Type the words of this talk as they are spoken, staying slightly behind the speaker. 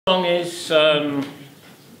Song is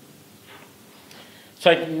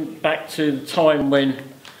taken back to the time when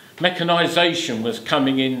mechanisation was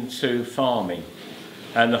coming into farming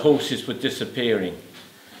and the horses were disappearing.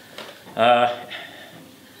 What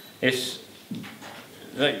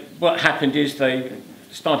happened is they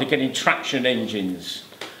started getting traction engines,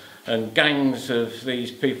 and gangs of these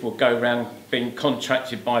people go around being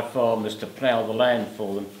contracted by farmers to plough the land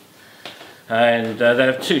for them. And they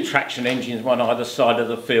have two traction engines, one either side of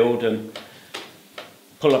the field, and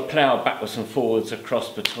pull a plough backwards and forwards across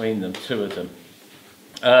between them, two of them.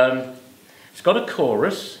 It's got a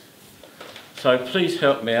chorus, so please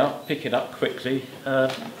help me out, pick it up quickly.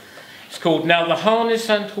 It's called, "Now the harness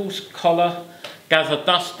and horse collar gather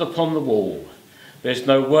dust upon the wall. There's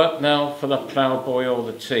no work now for the ploughboy or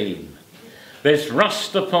the team. There's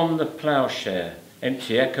rust upon the ploughshare,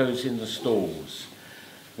 empty echoes in the stalls.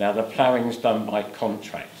 Now the ploughing's done by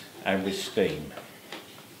contract and with steam.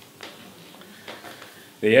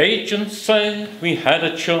 The agent said we had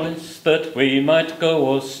a choice, that we might go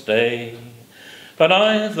or stay, but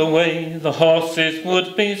either way the horses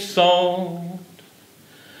would be sold.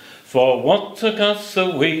 For what took us a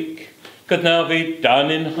week could now be done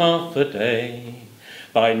in half a day,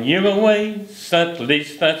 by newer ways, at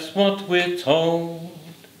least that's what we're told.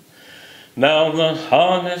 Now the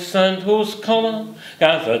harness and horse collar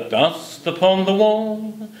gather dust upon the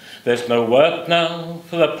wall. There's no work now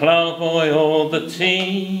for the ploughboy or the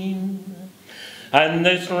team. And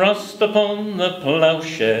there's rust upon the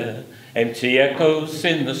ploughshare, empty echoes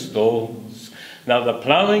in the stalls. Now the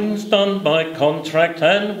ploughing's done by contract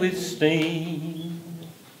and with steam.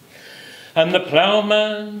 And the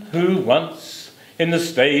ploughman who once in the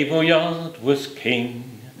stable yard was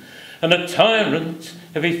king, and a tyrant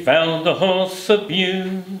if he found a horse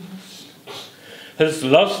abused, has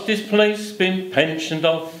lost his place, been pensioned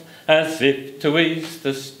off as if to ease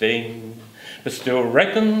the sting, but still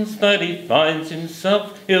reckons that he finds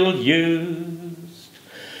himself ill-used.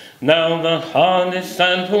 Now the harness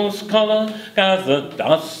and horse collar gather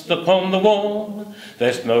dust upon the wall.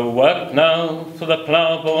 There's no work now for the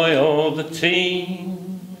ploughboy or the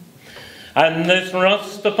team, and there's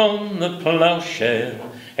rust upon the ploughshare,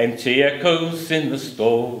 empty echoes in the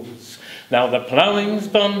stalls. Now the ploughing's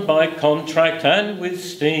done by contract and with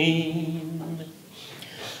steam.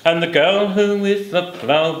 And the girl who with the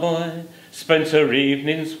ploughboy spent her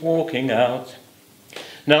evenings walking out,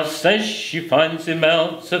 now says she finds him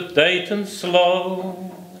out of date and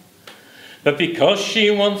slow. But because she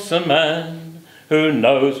wants a man who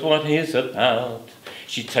knows what he's about,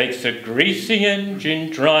 she takes a greasy engine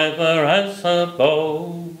driver as her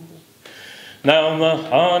beau. Now the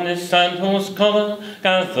harness and horse collar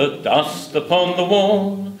gather dust upon the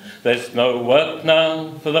wall. There's no work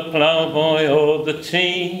now for the ploughboy or the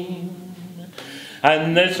team.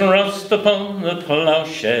 And there's rust upon the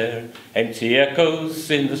ploughshare, empty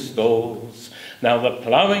echoes in the stalls. Now the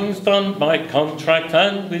ploughing's done by contract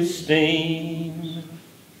and with steam.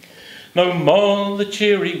 No more the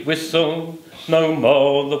cheery whistle, no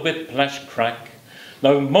more the whiplash crack,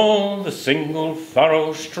 no more the single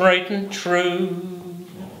furrow straight and true,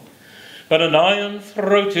 but an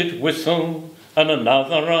iron-throated whistle and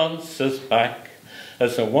another answers back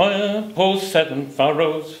as the wire pulls 7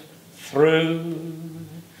 furrows through.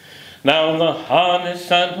 Now the harness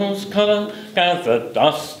and horse collar gather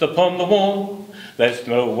dust upon the wall. There's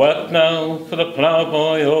no work now for the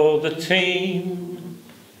ploughboy or the team,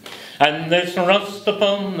 and there's rust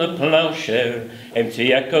upon the ploughshare,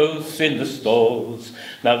 empty echoes in the stalls.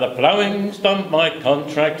 Now the ploughing's done by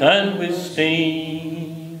contract and with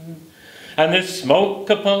steam. And there's smoke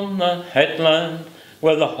upon the headland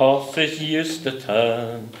where the horses used to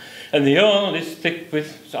turn, and the oil is thick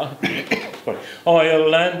with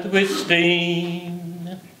oil and with steam.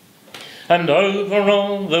 And over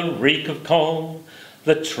all the reek of coal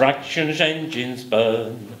the traction engines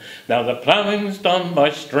burn. Now the ploughing's done by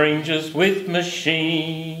strangers with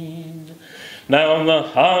machine. Now the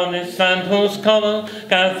harness and horse collar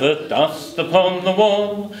gather dust upon the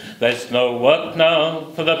wall. There's no work now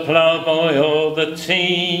for the ploughboy or the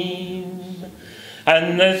team.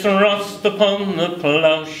 And there's rust upon the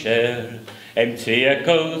ploughshare, empty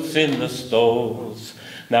echoes in the stalls.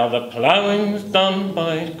 Now the ploughing's done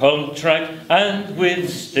by contract and with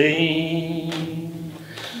steam.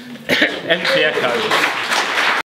 Empty echoes.